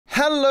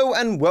Hello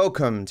and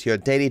welcome to your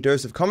daily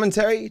dose of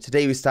commentary.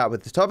 Today we start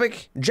with the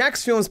topic,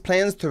 JacksFilms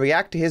plans to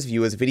react to his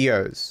viewers'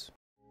 videos.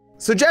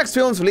 So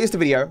JacksFilms released a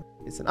video.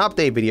 It's an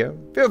update video.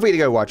 Feel free to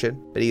go watch it.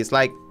 But he's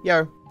like,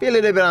 yo, feel a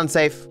little bit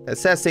unsafe,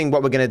 assessing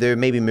what we're gonna do,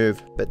 maybe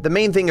move. But the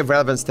main thing of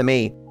relevance to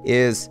me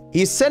is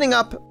he's setting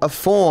up a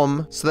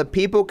form so that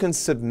people can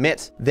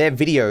submit their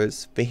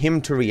videos for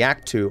him to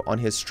react to on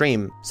his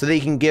stream so that he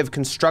can give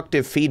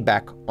constructive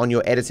feedback on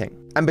your editing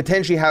and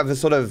potentially have a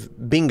sort of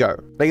bingo.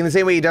 Like in the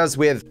same way he does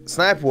with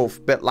Sniper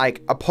Wolf, but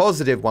like a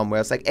positive one where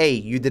it's like, hey,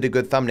 you did a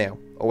good thumbnail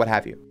or what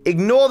have you.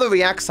 Ignore the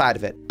react side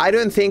of it. I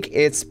don't think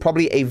it's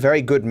probably a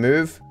very good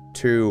move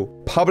to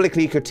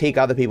publicly critique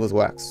other people's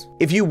works.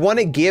 If you want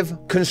to give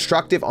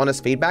constructive,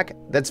 honest feedback,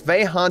 that's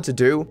very hard to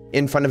do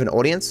in front of an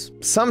audience.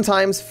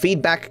 Sometimes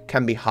feedback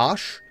can be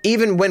harsh,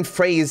 even when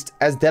phrased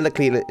as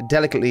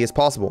delicately as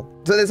possible.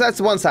 So that's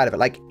one side of it.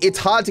 Like, it's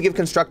hard to give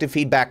constructive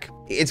feedback.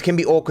 It can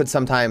be awkward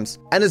sometimes.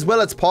 And as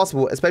well as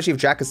possible, especially if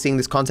Jack is seeing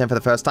this content for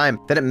the first time,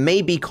 that it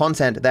may be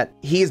content that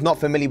he is not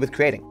familiar with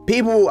creating.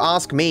 People will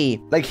ask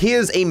me, like,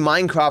 here's a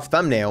Minecraft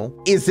thumbnail.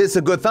 Is this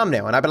a good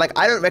thumbnail? And I'd be like,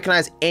 I don't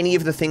recognize any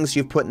of the things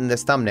you've put in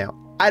this thumbnail.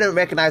 I don't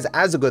recognize it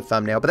as a good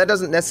thumbnail, but that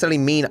doesn't necessarily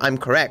mean I'm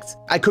correct.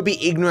 I could be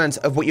ignorant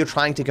of what you're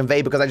trying to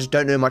convey because I just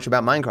don't know much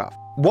about Minecraft.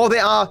 While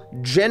there are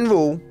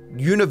general,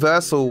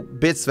 universal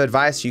bits of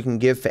advice you can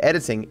give for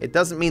editing, it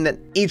doesn't mean that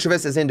each of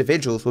us as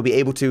individuals will be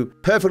able to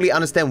perfectly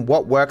understand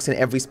what works in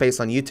every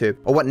space on YouTube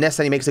or what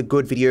necessarily makes a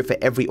good video for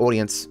every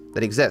audience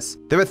that exists.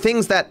 There are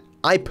things that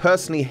I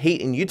personally hate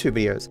in YouTube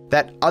videos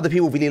that other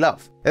people really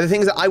love. There are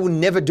things that I will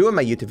never do in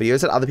my YouTube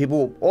videos that other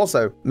people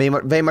also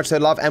very much so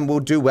love and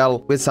will do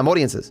well with some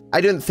audiences.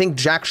 I don't think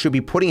Jack should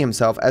be putting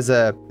himself as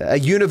a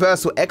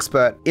universal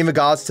expert in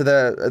regards to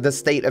the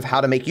state of how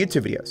to make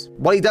YouTube videos.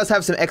 While he does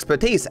have some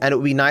expertise and it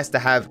would be nice to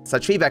have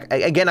such feedback,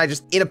 again,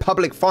 in a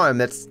public forum,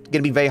 that's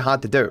gonna be very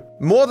hard to do.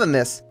 More than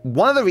this,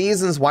 one of the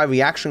reasons why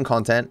reaction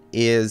content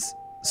is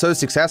so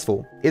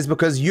successful is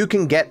because you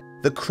can get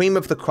the cream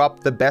of the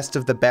crop, the best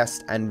of the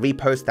best, and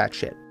repost that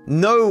shit.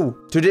 No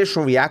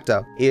traditional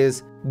reactor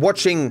is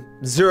watching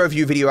zero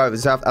view video after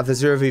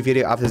zero view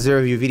video after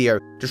zero view video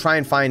to try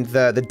and find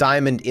the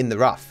diamond in the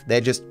rough.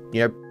 They're just,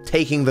 you know,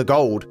 taking the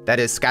gold that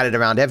is scattered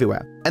around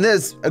everywhere. And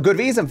there's a good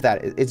reason for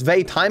that. It's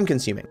very time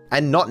consuming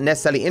and not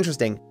necessarily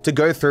interesting to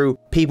go through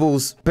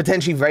people's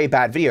potentially very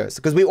bad videos,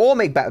 because we all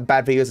make bad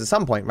videos at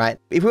some point, right?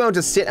 If we were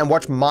to sit and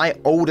watch my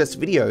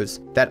oldest videos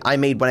that I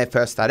made when I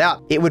first started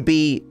out, it would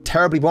be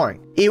terribly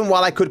boring. Even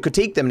while I could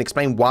critique them and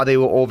explain why they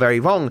were all very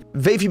wrong,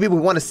 very few people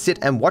want to sit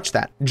and watch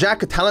that.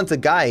 Jack, a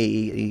talented guy,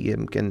 he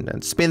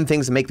can spin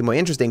things and make them more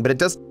interesting, but it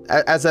does,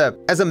 as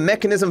a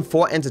mechanism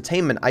for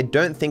entertainment, I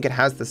don't think it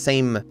has the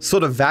same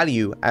sort of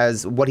value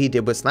as what he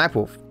did with Sniper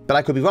Wolf. But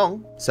I could be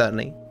wrong,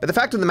 certainly. But the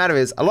fact of the matter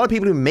is, a lot of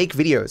people who make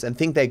videos and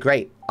think they're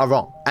great are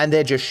wrong, and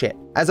they're just shit.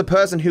 As a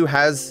person who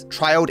has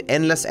trialed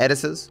endless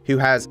editors, who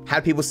has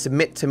had people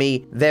submit to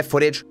me their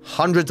footage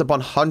hundreds upon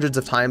hundreds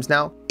of times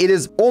now, it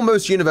is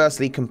almost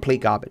universally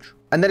complete garbage.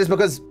 And that is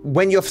because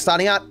when you're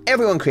starting out,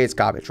 everyone creates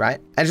garbage, right?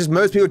 And just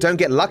most people don't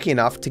get lucky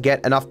enough to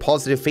get enough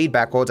positive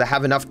feedback or to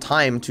have enough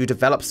time to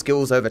develop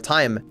skills over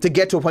time to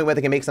get to a point where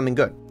they can make something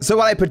good. So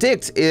what I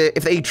predict,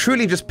 if they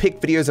truly just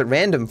pick videos at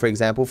random, for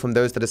example, from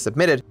those that are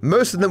submitted,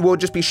 most of them will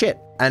just be shit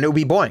and it'll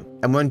be boring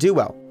and won't do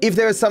well. If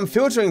there is some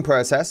filtering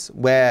process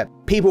where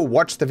people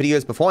watch the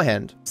videos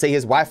beforehand, say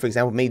his wife, for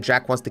example, maybe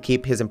Jack wants to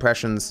keep his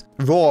impressions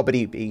raw, but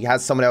he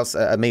has someone else,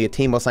 maybe a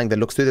team or something that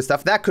looks through this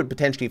stuff, that could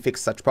potentially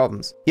fix such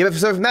problems. Yeah, but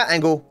so from that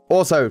angle,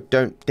 also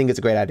don't think it's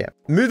a great idea.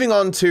 Moving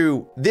on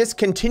to this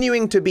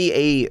continuing to be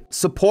a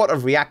support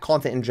of React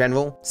content in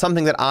general,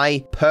 something that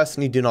I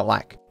personally do not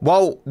like.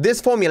 While this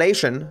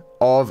formulation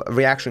of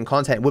reaction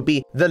content would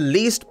be the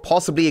least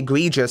possibly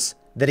egregious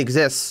that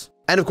exists,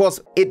 and of course,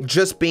 it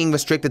just being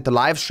restricted to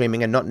live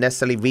streaming and not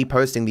necessarily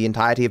reposting the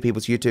entirety of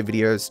people's YouTube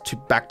videos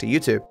back to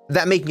YouTube,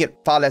 that making it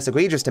far less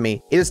egregious to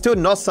me, it is still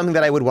not something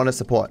that I would want to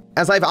support.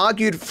 As I've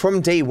argued from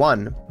day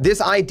one,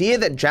 this idea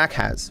that Jack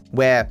has,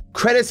 where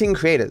crediting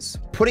creators,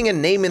 putting a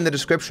name in the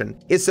description,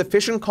 is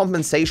sufficient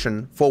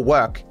compensation for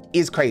work,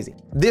 is crazy.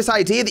 This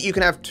idea that you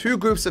can have two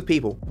groups of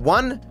people,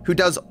 one who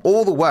does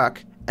all the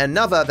work,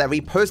 another that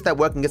reposts that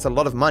work and gets a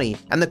lot of money,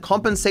 and the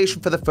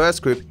compensation for the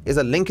first group is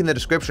a link in the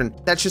description,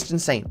 that's just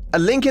insane. A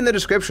link in the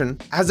description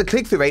has a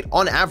click-through rate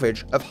on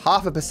average of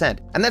 0.5%,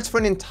 and that's for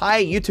an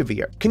entire YouTube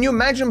video. Can you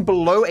imagine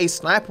below a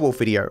Sniper Wolf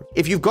video,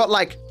 if you've got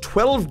like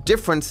 12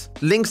 different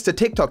links to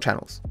TikTok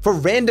channels for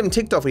random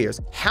TikTok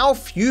videos, how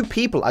few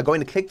people are going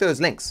to click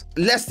those links?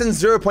 Less than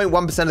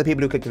 0.1% of the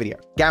people who click the video,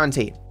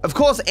 guaranteed. Of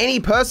course,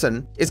 any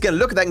person is going to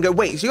look at that and go,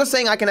 wait, so you're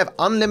saying I can have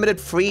unlimited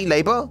free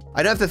labor?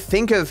 I don't have to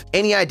think of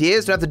any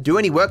ideas, don't have to do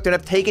any work, don't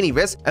have to take any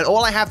risks, and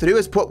all I have to do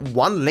is put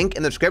one link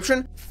in the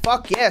description?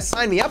 Fuck yeah,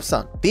 sign me up,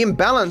 son. The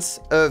imbalance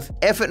of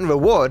effort and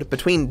reward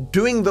between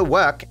doing the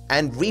work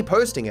and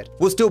reposting it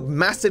will still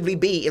massively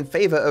be in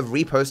favor of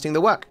reposting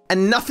the work.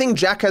 And nothing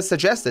Jack has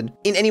suggested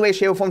in any way,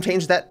 shape, or form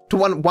changes that to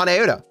one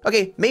iota.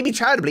 Okay, maybe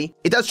charitably,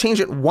 it does change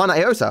it 1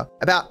 iota,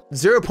 about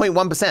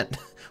 0.1%.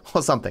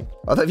 or something.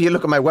 Although if you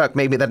look at my work,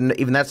 maybe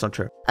even that's not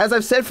true. As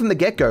I've said from the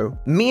get-go,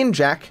 me and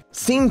Jack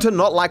seem to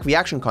not like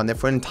reaction content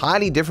for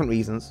entirely different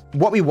reasons.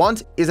 What we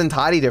want is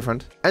entirely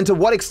different. And to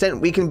what extent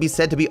we can be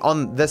said to be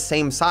on the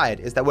same side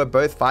is that we're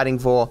both fighting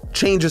for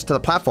changes to the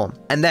platform,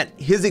 and that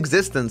his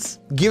existence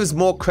gives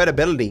more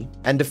credibility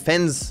and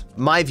defends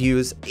my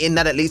views, in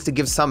that at least it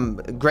gives some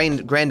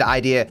grander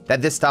idea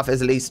that this stuff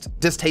is at least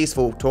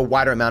distasteful to a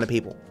wider amount of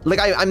people. Like,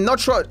 I'm not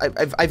sure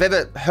I've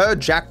ever heard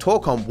Jack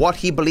talk on what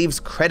he believes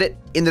credit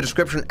in the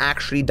description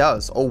actually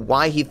does, or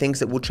why he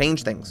thinks it will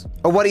change things,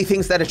 or what he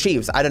thinks that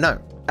achieves. I don't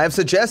know. I've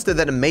suggested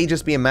that it may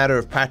just be a matter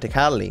of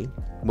practicality,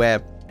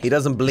 where he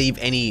doesn't believe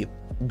any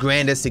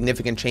grander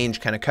significant change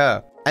can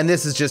occur. And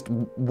this is just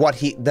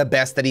the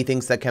best that he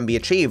thinks that can be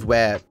achieved,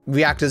 where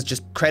reactors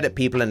just credit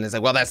people and it's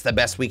like, well, that's the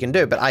best we can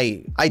do. But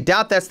I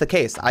doubt that's the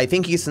case. I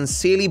think he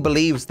sincerely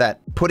believes that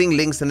putting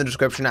links in the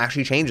description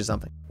actually changes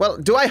something. Well,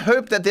 do I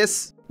hope that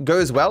this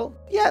goes well?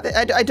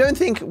 Yeah, I don't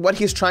think what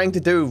he's trying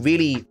to do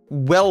really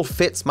well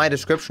fits my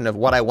description of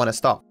what I want to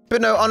stop.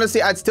 But no,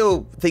 honestly, I'd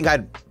still think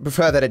I'd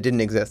prefer that it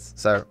didn't exist.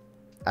 So,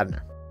 I don't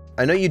know.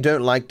 I know you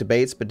don't like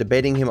debates, but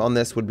debating him on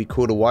this would be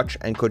cool to watch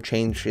and could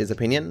change his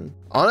opinion.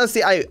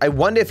 Honestly, I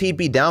wonder if he'd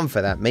be down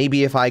for that.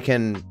 Maybe if I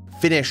can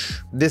finish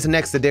this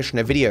next edition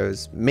of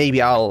videos,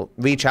 maybe I'll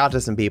reach out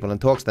to some people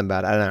and talk to them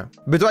about it. I don't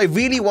know. But do I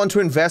really want to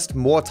invest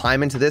more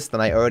time into this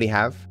than I already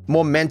have?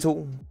 More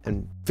mental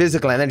and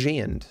physical energy,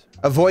 and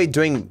avoid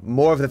doing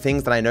more of the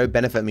things that I know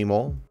benefit me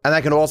more, and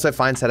I can also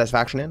find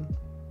satisfaction in?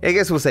 I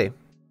guess we'll see.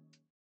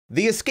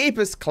 The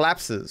Escapist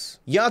collapses.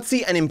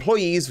 Yahtzee and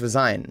employees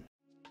resign.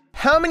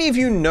 How many of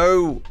you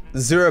know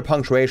Zero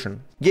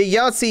Punctuation?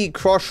 Yeah, Yahtzee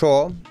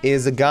Croshaw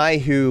is a guy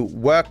who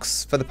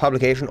works for the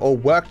publication, or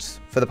worked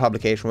for the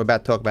publication, we're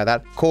about to talk about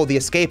that, called The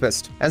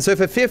Escapist. And so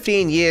for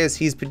 15 years,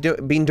 he's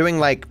been doing,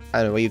 like, I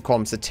don't know what you'd call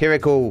them,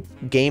 satirical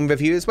game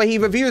reviews, where he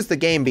reviews the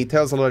game, but he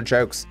tells a lot of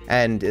jokes.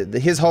 And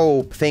his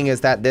whole thing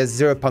is that there's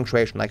zero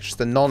punctuation, like just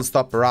a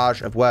non-stop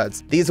barrage of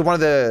words. These are one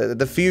of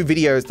the few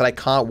videos that I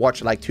can't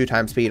watch at like 2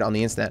 times speed on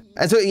the internet.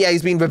 And so, yeah,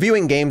 he's been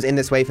reviewing games in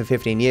this way for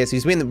 15 years.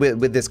 He's been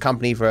with this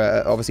company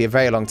for obviously a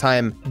very long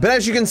time. But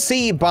as you can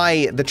see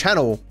by the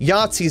channel,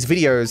 Yahtzee's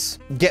videos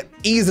get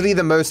easily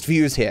the most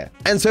views here.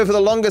 And so for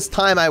the longest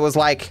time, I was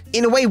like,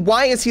 in a way,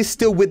 why is he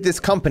still with this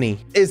company?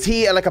 Is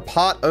he like a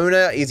part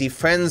owner? Is he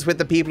friends with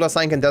the people or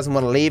something and doesn't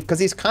want to leave? Because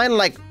he's kind of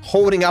like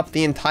holding up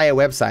the entire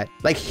website.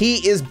 Like,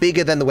 he is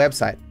bigger than the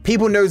website.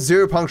 People know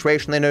Zero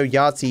Punctuation, they know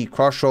Yahtzee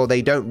Croshaw,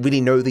 they don't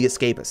really know The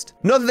Escapist.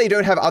 Not that they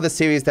don't have other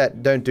series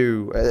that don't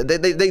do,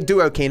 they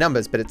do okay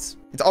numbers, but it's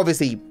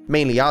obviously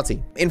mainly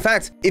Yahtzee. In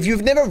fact, if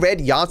you've never read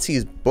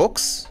Yahtzee's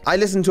books, I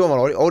listened to them on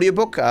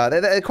audiobook,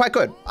 they're quite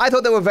good. I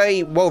thought they were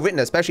very well written,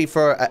 especially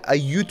for a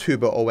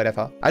YouTuber or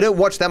whatever. I don't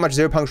watch that much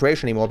Zero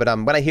Punctuation anymore, but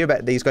when I hear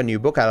about that he's got a new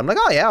book out, I'm like,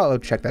 oh yeah, I'll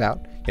check that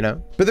out, you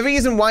know? But the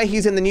reason why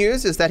he's in the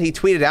news is that he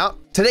tweeted out,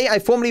 "Today I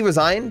formally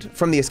resigned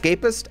from The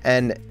Escapist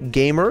and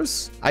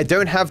Gamers. I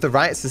don't have the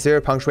rights to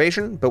Zero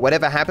Punctuation, but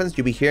whatever happens,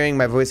 you'll be hearing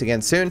my voice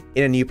again soon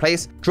in a new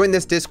place. Join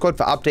this Discord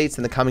for updates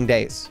in the coming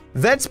days."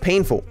 That's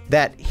painful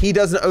that he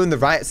doesn't own the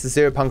rights to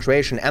Zero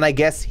Punctuation, and I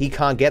guess he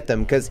can't get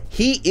them because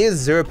he is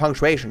Zero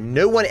Punctuation.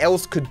 No one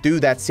else could do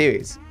that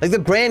series. Like, the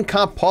brand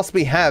can't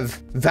possibly have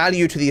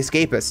value to The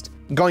Escapist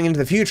going into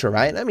the future,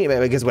 right? I mean,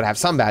 I guess it would have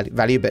some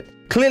value, but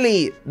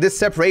clearly this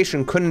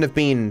separation couldn't have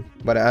been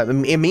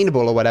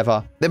amenable or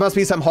whatever. There must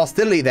be some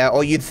hostility there,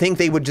 or you'd think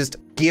they would just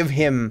give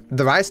him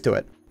the rights to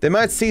it. They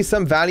might see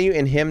some value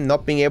in him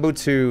not being able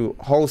to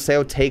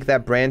wholesale take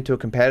that brand to a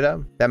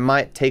competitor that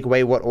might take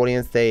away what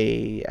audience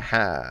they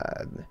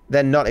had.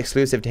 They're not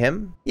exclusive to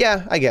him.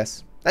 Yeah, I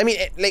guess. I mean,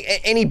 like,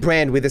 any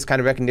brand with this kind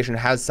of recognition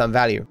has some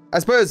value. I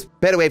suppose a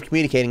better way of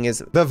communicating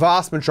is the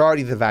vast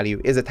majority of the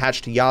value is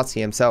attached to Yahtzee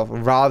himself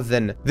rather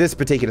than this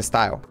particular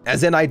style.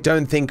 As in, I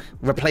don't think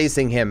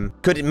replacing him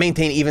could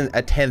maintain even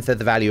a 10th of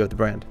the value of the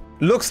brand.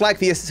 Looks like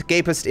The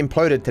Escapist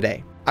imploded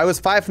today. I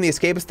was fired from The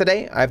Escapist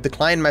today. I have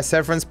declined my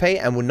severance pay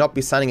and will not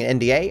be signing an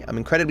NDA. I'm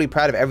incredibly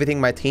proud of everything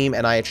my team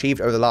and I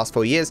achieved over the last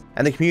 4 years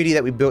and the community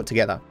that we built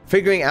together.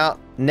 Figuring out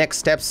next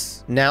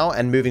steps now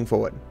and moving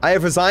forward. I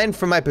have resigned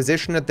from my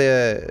position at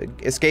the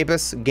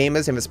Escapist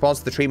Gamers in response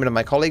to the treatment of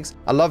my colleagues.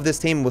 I love this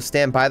team and will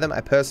stand by them.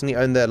 I personally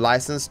own the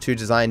license to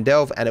design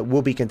Delve and it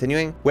will be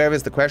continuing. Where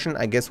is the question?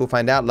 I guess we'll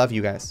find out. Love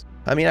you guys.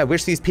 I mean, I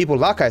wish these people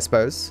luck, I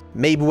suppose.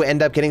 Maybe we'll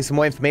end up getting some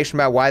more information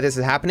about why this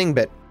is happening,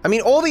 but I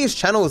mean, all these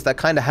channels that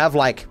kind of have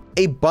like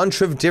a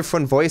bunch of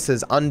different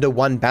voices under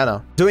one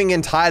banner, doing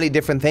entirely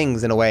different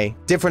things in a way,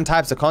 different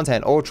types of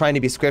content, all trying to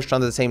be squished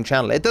under the same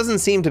channel. It doesn't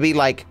seem to be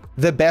like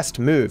the best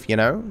move, you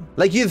know?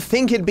 Like, you'd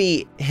think it'd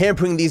be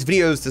hampering these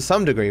videos to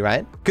some degree,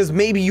 right? Because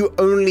maybe you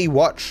only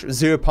watch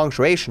Zero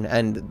Punctuation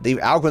and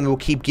the algorithm will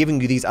keep giving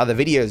you these other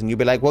videos and you'll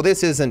be like, well,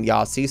 this isn't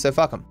Yahtzee, so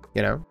fuck them,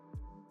 you know?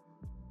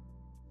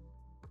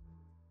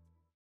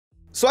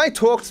 So I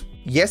talked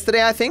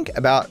yesterday, I think,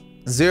 about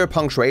Zero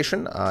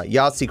punctuation,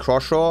 Yahtzee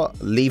Croshaw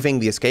leaving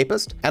The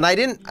Escapist. And I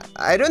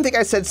don't think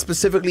I said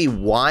specifically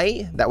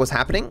why that was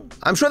happening.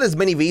 I'm sure there's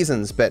many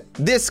reasons, but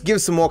this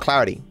gives some more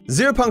clarity.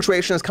 Zero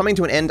punctuation is coming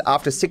to an end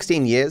after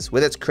 16 years,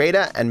 with its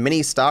creator and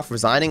many staff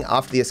resigning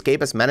after The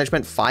Escapist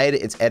management fired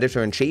its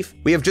editor-in-chief.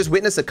 We have just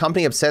witnessed a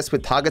company obsessed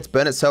with targets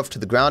burn itself to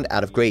the ground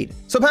out of greed.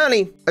 So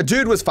apparently, a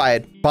dude was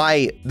fired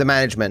by the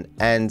management,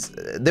 and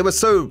they were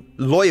so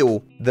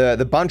loyal,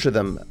 the bunch of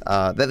them,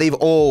 that they've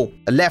all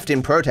left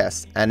in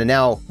protest and are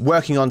now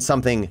working on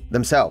something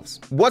themselves.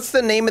 What's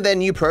the name of their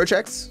new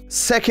projects?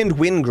 Second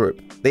Wind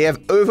Group. They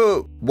have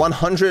over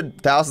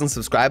 100,000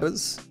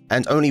 subscribers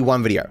and only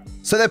one video.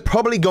 So they're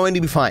probably going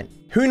to be fine.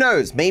 Who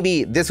knows,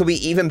 maybe this will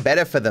be even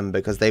better for them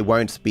because they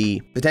won't be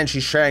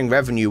potentially sharing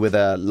revenue with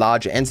a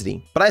larger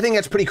entity. But I think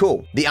that's pretty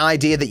cool. The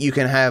idea that you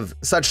can have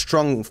such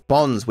strong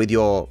bonds with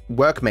your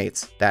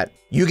workmates that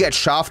you get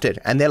shafted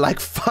and they're like,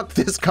 fuck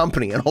this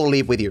company and I'll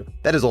leave with you.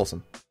 That is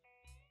awesome.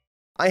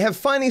 I have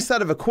finally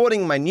started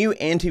recording my new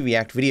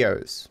anti-react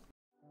videos.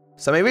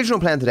 So my original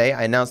plan today,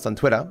 I announced on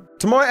Twitter.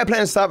 Tomorrow I plan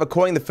to start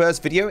recording the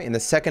first video in the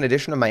second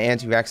edition of my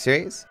anti-react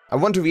series. I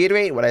want to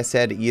reiterate what I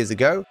said years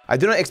ago. I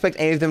do not expect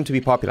any of them to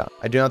be popular.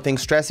 I do not think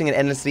stressing and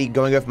endlessly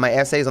going over my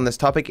essays on this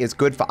topic is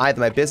good for either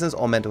my business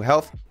or mental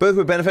health. Both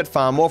would benefit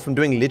far more from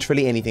doing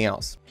literally anything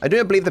else. I do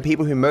not believe the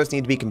people who most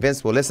need to be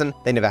convinced will listen.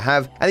 They never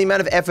have, and the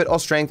amount of effort or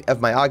strength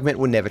of my argument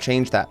will never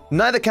change that.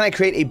 Neither can I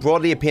create a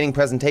broadly appealing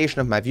presentation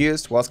of my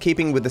views whilst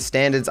keeping with the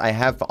standards I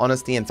have for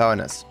honesty and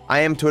thoroughness. I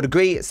am, to a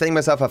degree, setting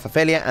myself up for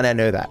failure, and I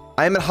know that.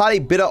 I am a highly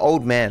bitter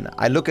old man.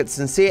 I look at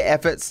sincere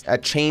efforts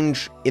at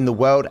change in the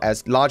world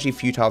as largely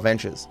futile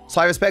ventures. So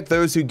I respect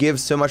those who give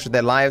so much of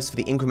their lives for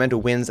the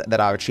incremental wins that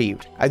are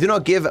achieved. I do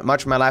not give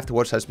much of my life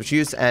towards such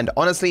pursuits, and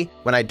honestly,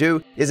 when I do,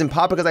 it is in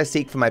part because I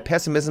seek for my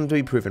pessimism to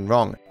be proven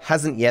wrong.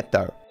 Hasn't yet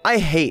though. I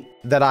hate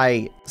that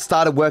I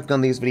started working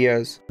on these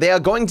videos. They are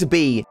going to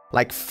be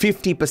like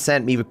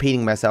 50% me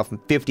repeating myself and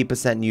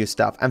 50% new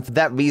stuff, and for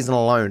that reason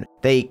alone,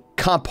 they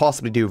can't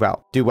possibly do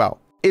well.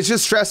 It's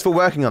just stressful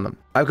working on them.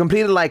 I've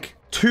completed like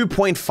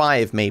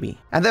 2.5 maybe,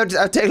 and they'll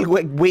take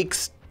like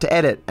weeks to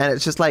edit, and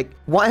it's just like,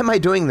 why am I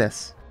doing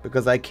this?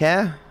 Because I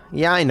care?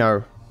 Yeah, I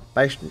know.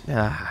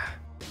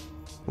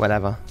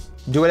 Whatever.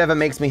 Do whatever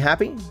makes me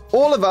happy.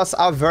 All of us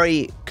are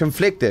very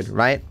conflicted,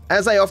 right?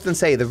 As I often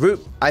say, the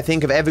root, I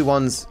think, of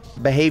everyone's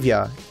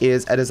behavior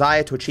is a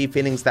desire to achieve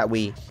feelings that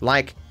we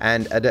like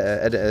and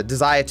a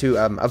desire to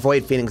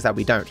avoid feelings that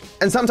we don't.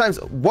 And sometimes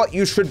what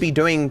you should be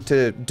doing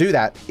to do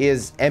that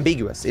is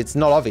ambiguous. It's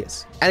not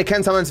obvious. And it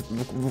can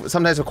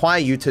sometimes require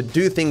you to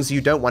do things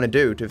you don't want to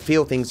do, to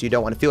feel things you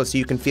don't want to feel, so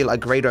you can feel a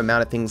greater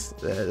amount of things,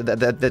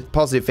 the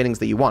positive feelings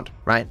that you want,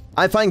 right?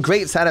 I find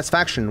great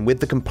satisfaction with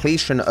the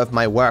completion of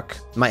my work,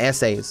 my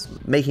essays,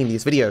 making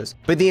these videos.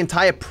 But the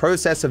entire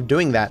process of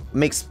doing that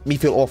makes me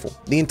feel awful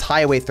the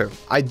entire way through.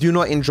 I do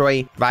not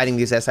enjoy writing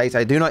these essays.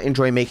 I do not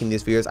enjoy making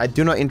these videos. I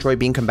do not enjoy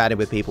being combative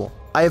with people.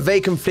 I have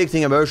very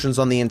conflicting emotions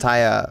on the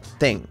entire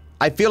thing.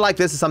 I feel like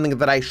this is something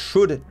that I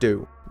should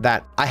do,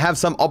 that I have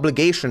some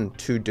obligation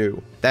to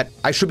do, that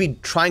I should be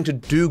trying to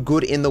do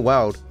good in the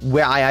world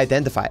where I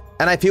identify.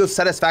 And I feel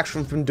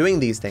satisfaction from doing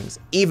these things,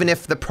 even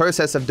if the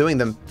process of doing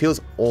them feels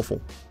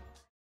awful.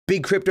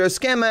 Big crypto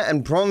scammer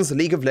and bronze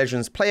League of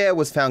Legends player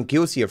was found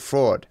guilty of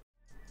fraud.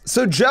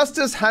 So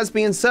justice has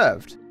been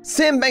served.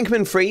 Sam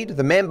Bankman-Fried,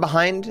 the man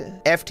behind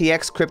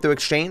FTX crypto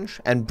exchange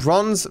and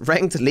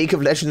bronze-ranked League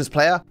of Legends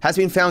player, has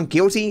been found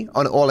guilty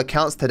on all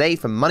accounts today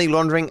for money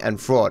laundering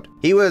and fraud.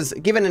 He was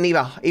given an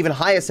even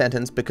higher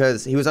sentence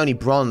because he was only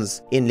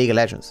bronze in League of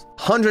Legends.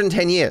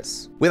 110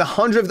 years, with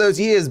 100 of those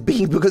years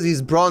being because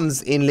he's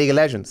bronze in League of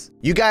Legends.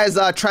 You guys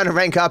are trying to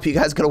rank up, you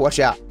guys gotta watch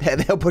out.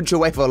 They'll put you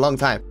away for a long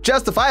time.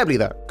 Justifiably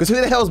though, because who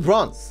the hell's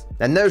bronze?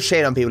 And no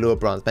shade on people who are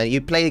bronze, man.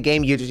 You play the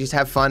game, you just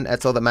have fun,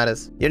 that's all that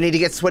matters. You don't need to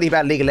get sweaty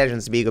about League of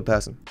Legends to be a good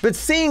person. But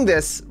seeing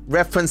this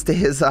reference to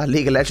his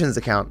League of Legends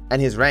account and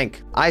his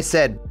rank, I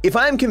said, if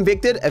I am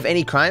convicted of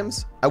any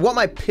crimes, I want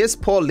my piss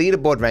poor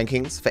leaderboard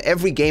rankings for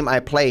every game I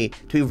play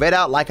to be read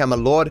out like I'm a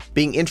lord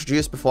being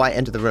introduced before I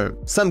enter the room.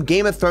 Some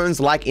Game of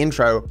Thrones-like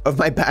intro of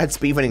my bad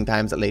speedrunning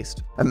times at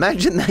least.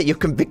 Imagine that you're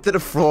convicted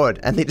of fraud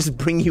and they just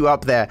bring you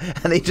up there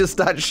and they just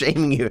start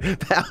shaming you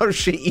for how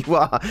shit you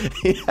are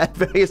at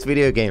various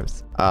video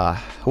games.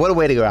 What a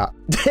way to go out.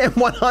 Damn,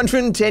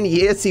 110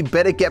 years, he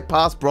better get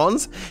past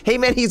bronze? Hey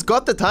man, he's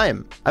got the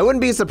time. I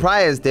wouldn't be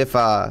surprised if,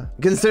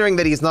 considering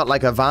that he's not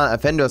like a violent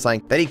offender or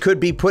something, that he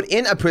could be put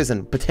in a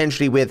prison,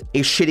 potentially with a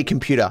shitty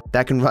computer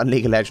that can run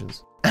League of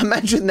Legends.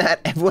 Imagine that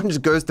everyone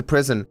just goes to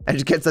prison and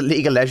just gets a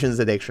League of Legends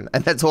addiction,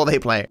 and that's all they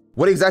play.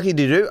 What exactly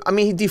did he do? I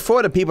mean, he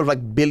defrauded people of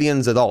like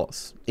billions of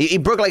dollars. He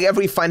broke like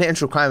every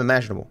financial crime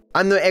imaginable.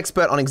 I'm no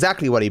expert on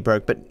exactly what he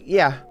broke, but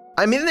yeah.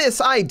 I mean,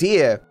 this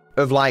idea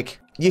of like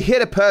you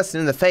hit a person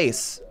in the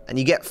face and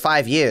you get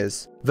 5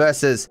 years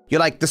versus you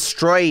like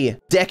destroy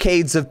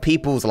decades of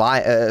people's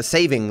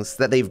savings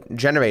that they've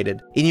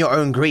generated in your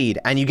own greed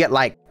and you get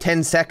like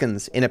 10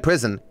 seconds in a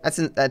prison.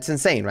 That's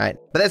insane, right?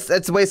 But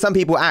that's the way some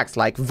people act.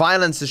 Like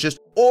violence is just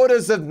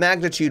orders of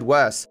magnitude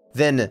worse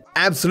than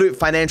absolute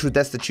financial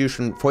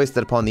destitution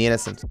foisted upon the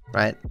innocent,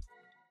 right?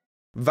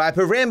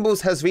 Viper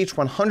Rambles has reached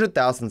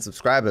 100,000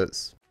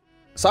 subscribers.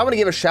 So I want to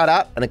give a shout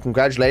out and a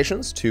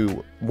congratulations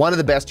to one of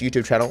the best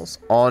YouTube channels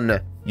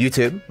on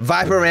YouTube.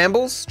 Viper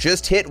Rambles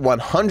just hit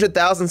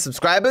 100,000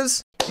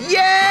 subscribers.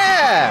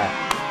 Yeah!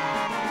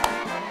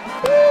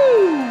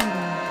 Woo!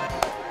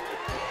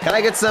 Can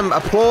I get some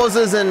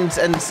applauses and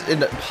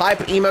hype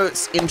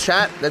emotes in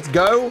chat? Let's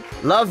go.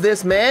 Love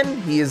this man.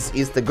 He's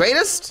the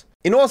greatest.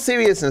 In all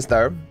seriousness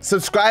though,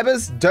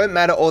 subscribers don't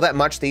matter all that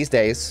much these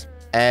days.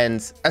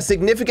 And a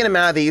significant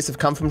amount of these have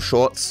come from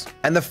shorts,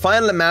 and the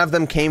final amount of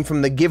them came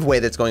from the giveaway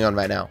that's going on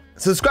right now.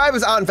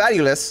 Subscribers aren't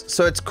valueless,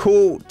 so it's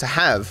cool to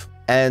have.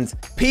 And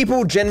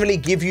people generally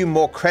give you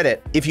more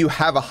credit if you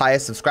have a higher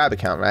subscriber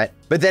count, right?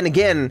 But then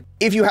again,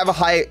 if you have a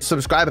high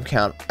subscriber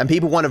count and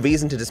people want a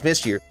reason to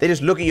dismiss you, they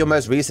just look at your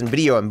most recent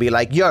video and be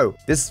like, yo,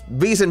 this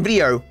recent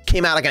video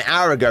came out like an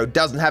hour ago,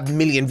 doesn't have a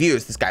million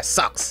views, this guy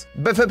sucks.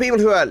 But for people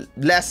who are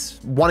less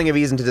wanting a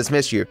reason to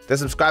dismiss you, the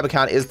subscriber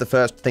count is the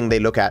first thing they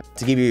look at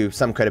to give you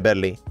some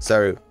credibility.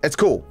 So it's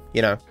cool,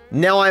 you know.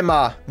 Now I'm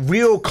a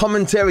real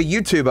commentary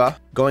YouTuber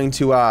going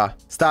to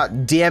start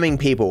DMing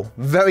people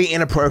very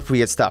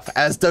inappropriate stuff,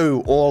 as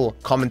do all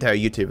commentary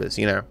YouTubers,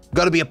 you know.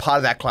 Gotta be a part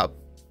of that club.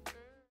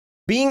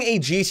 Being a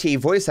GTA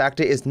voice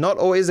actor is not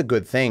always a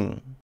good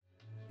thing.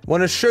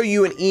 Want to show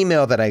you an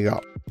email that I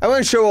got. I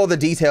won't show all the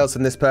details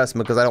from this person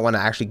because I don't want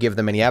to actually give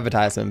them any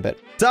advertisement, but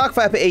Dark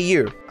Viper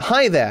AU.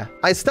 Hi there.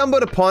 I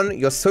stumbled upon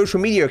your social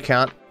media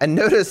account and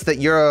noticed that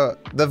you're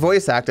the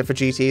voice actor for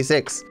GTA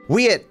 6.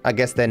 Weird, I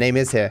guess their name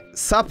is here.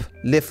 Sup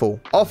Liffle.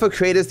 Offer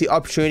creators the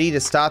opportunity to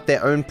start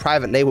their own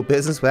private label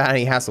business without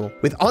any hassle.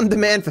 With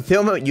on-demand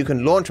fulfillment, you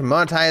can launch and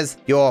monetize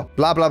your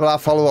blah blah blah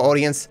follower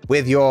audience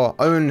with your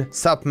own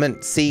supplement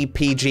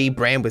CPG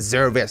brand with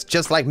zero risk.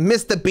 Just like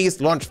Mr.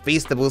 Beast launched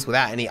Feastables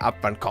without any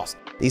upfront cost.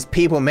 These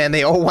people, man,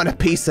 they all want a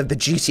piece of the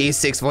GTA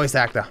 6 voice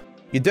actor.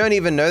 You don't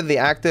even know the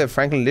actor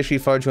Franklin literally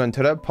followed you on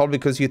Twitter, probably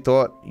because you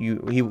thought you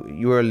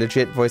were a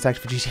legit voice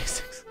actor for GTA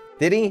 6.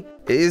 Did he?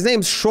 His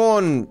name's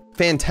Sean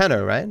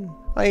Fantano, right?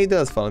 Oh, he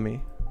does follow me.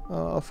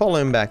 I'll follow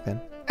him back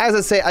then. As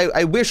I say,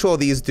 I wish all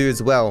these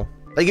dudes well.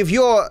 Like if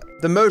you're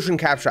the motion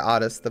capture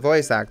artist, the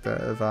voice actor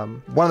of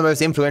one of the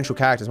most influential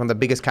characters, one of the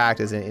biggest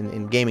characters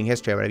in gaming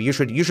history or whatever, you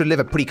should live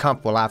a pretty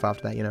comfortable life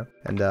after that, you know?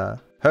 And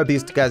hope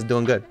these guys are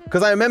doing good.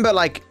 Because I remember,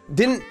 like,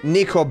 didn't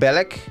Niko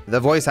Bellic, the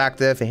voice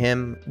actor for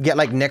him, get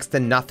like next to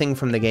nothing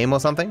from the game or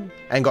something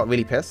and got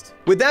really pissed?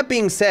 With that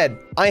being said,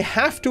 I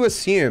have to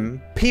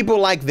assume people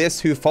like this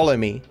who follow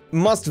me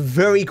must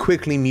very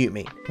quickly mute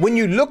me. When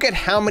you look at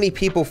how many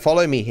people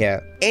follow me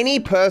here, any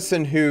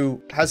person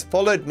who has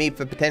followed me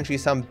for potentially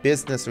some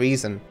business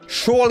reason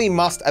surely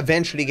must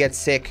eventually get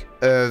sick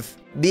of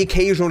the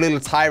occasional little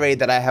tirade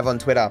that I have on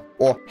Twitter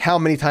or how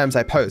many times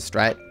I post,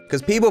 right?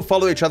 Because people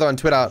follow each other on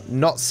Twitter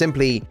not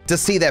simply to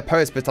see their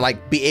posts, but to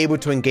like be able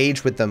to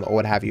engage with them or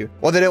what have you.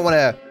 Or they don't want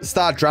to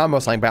start drama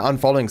or something by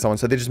unfollowing someone,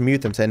 so they just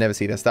mute them so they never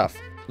see their stuff.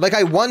 Like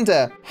I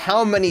wonder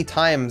how many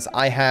times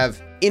I have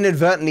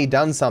inadvertently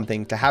done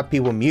something to have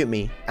people mute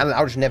me and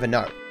I'll just never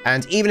know.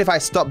 And even if I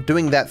stop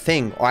doing that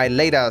thing or I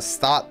later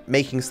start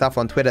making stuff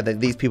on Twitter that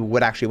these people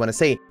would actually want to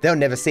see, they'll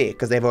never see it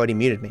because they've already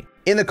muted me.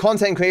 In the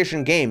content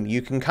creation game,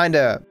 you can kind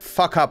of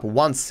fuck up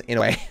once in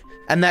a way,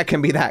 and that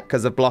can be that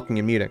because of blocking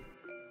and muting.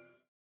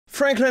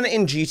 Franklin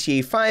in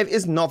GTA 5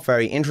 is not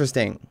very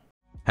interesting.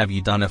 Have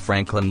you done a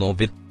Franklin lore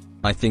vid?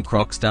 I think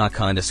Rockstar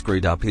kinda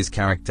screwed up his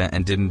character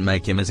and didn't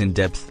make him as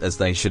in-depth as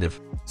they should have.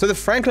 So the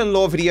Franklin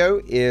lore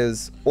video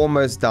is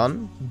almost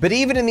done, but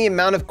even in the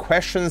amount of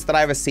questions that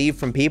I received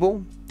from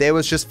people, there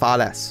was just far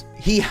less.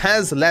 He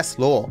has less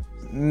lore.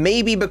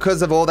 Maybe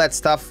because of all that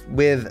stuff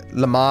with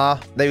Lamar,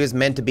 that he was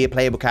meant to be a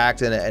playable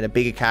character and a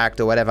bigger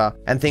character or whatever,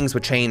 and things were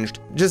changed.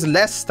 Just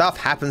less stuff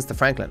happens to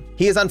Franklin.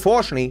 He is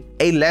unfortunately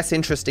a less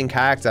interesting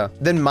character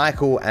than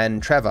Michael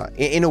and Trevor.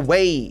 In a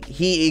way,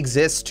 he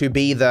exists to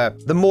be the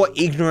more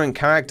ignorant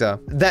character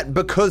that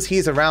because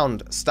he's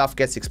around, stuff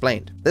gets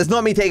explained. There's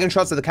not me taking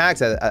shots at the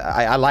character.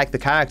 I like the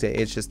character.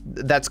 It's just,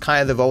 that's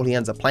kind of the role he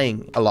ends up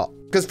playing a lot.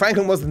 Because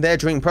Franklin wasn't there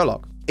during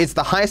prologue. It's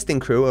the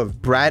heisting crew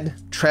of Brad,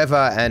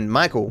 Trevor, and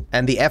Michael,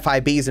 and the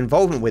FIB's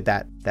involvement with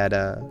that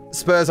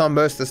spurs on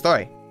most of the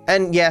story.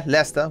 And yeah,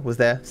 Lester was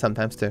there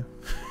sometimes too.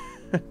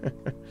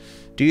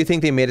 Do you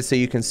think they made it so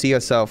you can see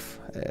yourself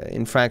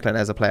in Franklin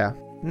as a player?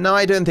 No,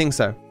 I don't think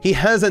so. He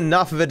has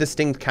enough of a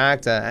distinct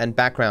character and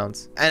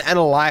backgrounds, and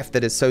a life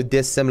that is so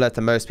dissimilar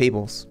to most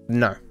people's.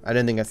 No, I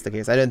don't think that's the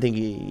case. I don't think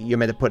you're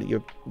meant to put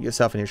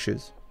yourself in his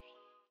shoes.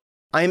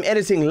 I am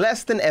editing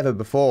less than ever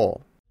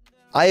before.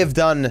 I have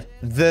done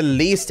the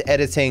least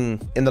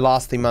editing in the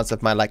last 3 months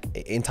of my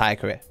entire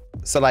career.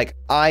 So like,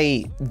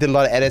 I did a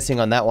lot of editing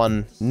on that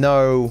one.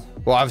 No.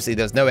 Well, obviously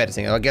there's no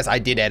editing. I guess I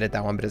did edit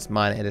that one, but it's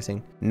minor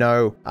editing.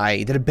 No.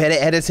 I did a better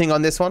editing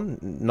on this one.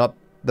 Not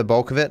the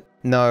bulk of it.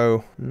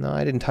 No. No,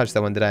 I didn't touch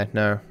that one, did I?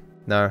 No.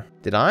 No.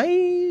 Did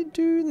I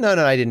do? No,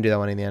 I didn't do that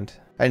one in the end.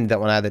 I didn't do that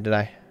one either, did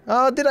I?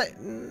 Oh, did I?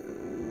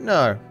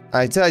 No.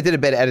 I did a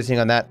better editing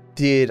on that.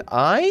 Did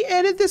I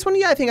edit this one?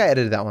 Yeah, I think I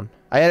edited that one.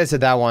 I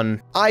edited that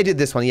one. I did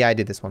this one. Yeah, I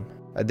did this one.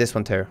 This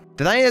one too.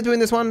 Did I end up doing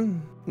this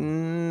one?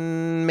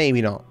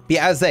 Maybe not. But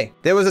yeah,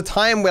 there was a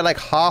time where like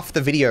half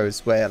the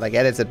videos were like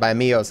edited by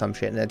me or some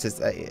shit. And it's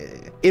just,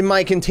 in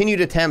my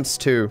continued attempts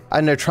to, I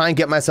don't know, try and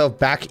get myself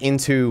back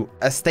into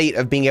a state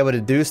of being able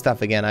to do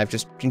stuff again, I've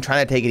just been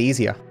trying to take it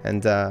easier,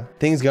 and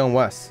things going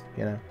worse,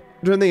 you know.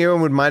 I don't think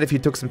everyone would mind if you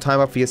took some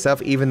time up for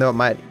yourself, even though it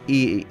might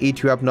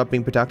eat you up not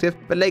being productive.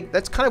 But like,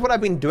 that's kind of what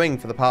I've been doing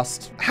for the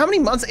past, how many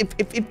months?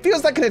 It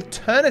feels like an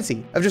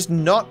eternity of just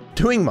not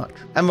doing much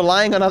and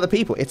relying on other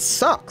people. It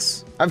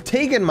sucks. I've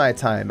taken my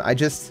time. I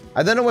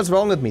don't know what's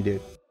wrong with me,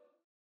 dude.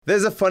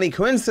 There's a funny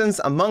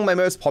coincidence among my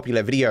most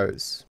popular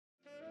videos.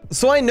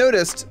 So I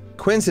noticed,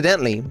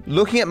 coincidentally,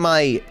 looking at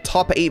my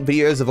top 8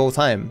 videos of all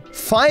time,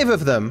 5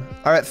 of them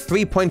are at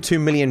 3.2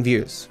 million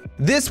views.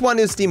 This one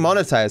is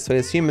demonetized, so I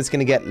assume it's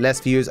gonna get less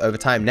views over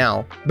time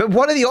now. But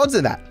what are the odds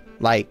of that?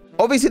 Like,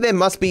 obviously there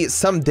must be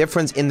some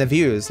difference in the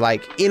views.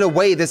 Like, in a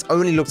way, this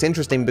only looks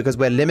interesting because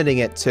we're limiting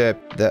it to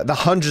the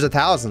hundreds of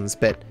thousands,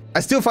 but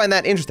I still find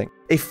that interesting.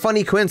 A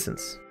funny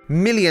coincidence.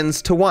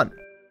 Millions to one.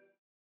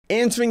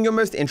 Answering your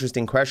most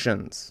interesting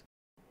questions.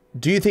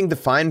 Do you think the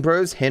Fine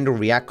Bros handle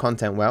React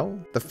content well?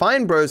 The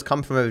Fine Bros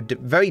come from a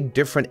very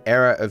different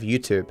era of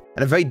YouTube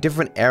and a very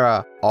different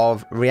era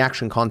of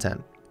reaction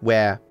content,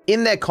 where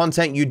in their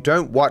content, you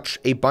don't watch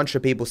a bunch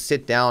of people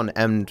sit down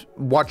and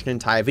watch an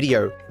entire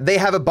video. They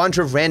have a bunch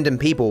of random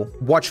people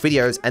watch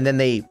videos, and then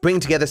they bring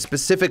together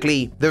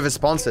specifically the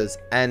responses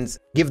and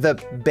give the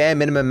bare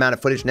minimum amount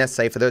of footage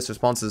necessary for those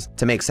responses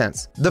to make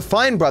sense. The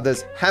Fine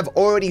Brothers have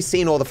already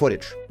seen all the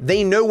footage.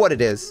 They know what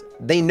it is.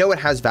 They know it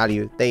has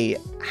value. They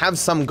have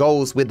some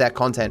goals with their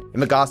content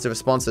in regards to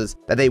responses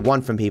that they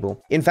want from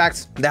people. In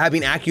fact, there have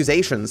been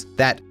accusations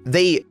that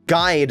they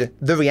guide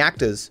the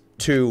reactors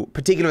to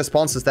particular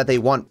responses that they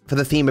want for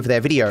the theme of their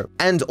video,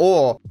 and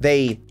or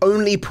they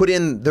only put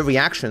in the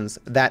reactions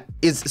that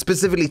is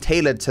specifically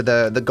tailored to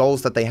the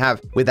goals that they have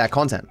with that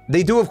content.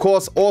 They do, of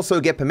course, also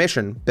get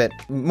permission, but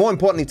more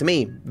importantly to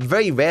me,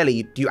 very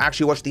rarely do you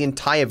actually watch the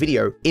entire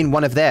video in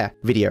one of their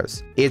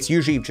videos. It's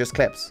usually just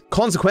clips.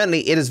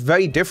 Consequently, it is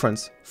very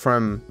different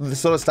from the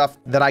sort of stuff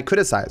that I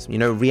criticize. You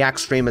know, React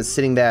streamers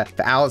sitting there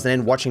for hours and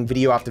then watching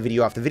video after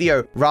video after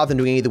video rather than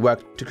doing any of the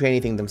work to create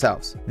anything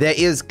themselves. There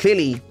is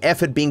clearly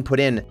effort being put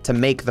in to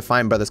make the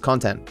Fine Brothers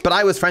content, but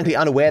I was frankly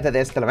unaware that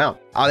they're still around.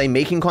 Are they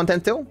making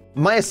content still?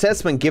 My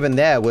assessment given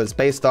there was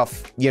based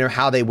off, you know,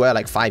 how they were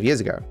like 5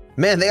 years ago.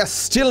 Man, they are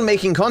still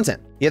making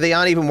content. Yeah, they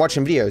aren't even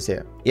watching videos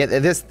here. Yeah,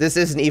 this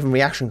isn't even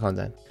reaction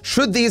content.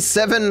 Should these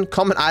 7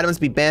 common items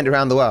be banned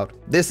around the world?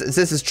 This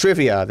is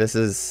trivia. This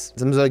is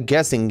some sort of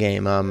guessing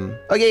game.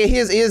 Okay,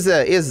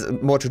 here's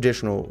more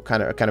traditional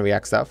kind of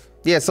React stuff.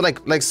 Yeah, so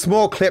like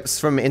small clips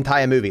from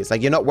entire movies.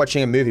 Like, you're not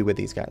watching a movie with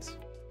these guys.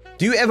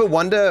 Do you ever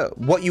wonder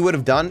what you would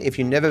have done if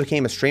you never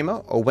became a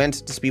streamer or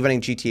went to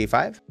speedrunning GTA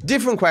 5?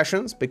 Different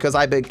questions, because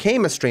I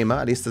became a streamer,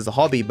 at least as a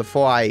hobby,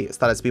 before I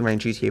started speedrunning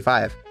GTA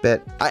 5.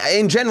 But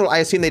in general, I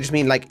assume they just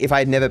mean like if I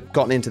had never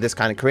gotten into this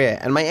kind of career.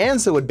 And my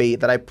answer would be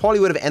that I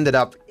probably would have ended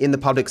up in the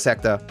public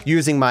sector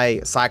using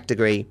my psych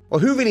degree, or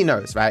who really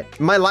knows, right?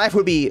 My life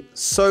would be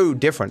so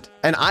different,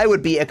 and I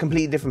would be a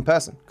completely different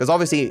person, because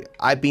obviously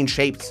I've been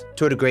shaped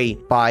to a degree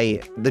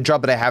by the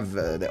job that I have,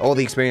 all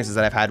the experiences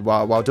that I've had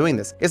while doing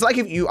this. It's like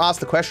if you ask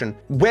the question,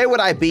 where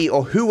would I be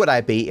or who would I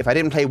be if I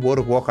didn't play World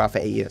of Warcraft for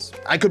 8 years?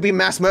 I could be a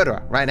mass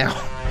murderer right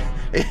now.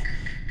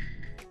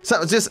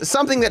 So just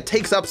something that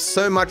takes up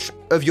so much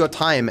of your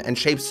time and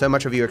shapes so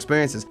much of your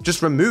experiences.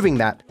 Just removing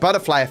that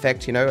butterfly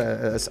effect, you know,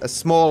 a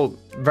small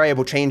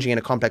variable changing in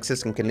a complex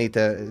system can lead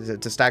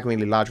to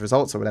staggeringly large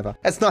results or whatever.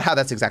 That's not how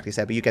that's exactly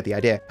said, but you get the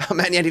idea. Oh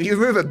man, yeah, if you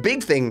remove a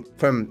big thing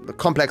from the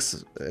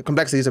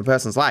complexities of a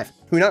person's life,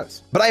 who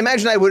knows? But I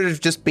imagine I would have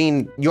just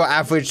been your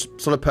average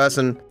sort of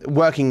person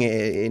working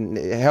in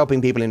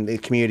helping people in the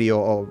community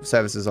or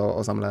services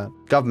or some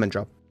government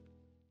job.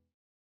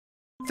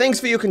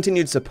 Thanks for your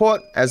continued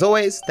support. As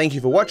always, thank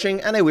you for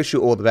watching, and I wish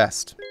you all the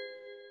best.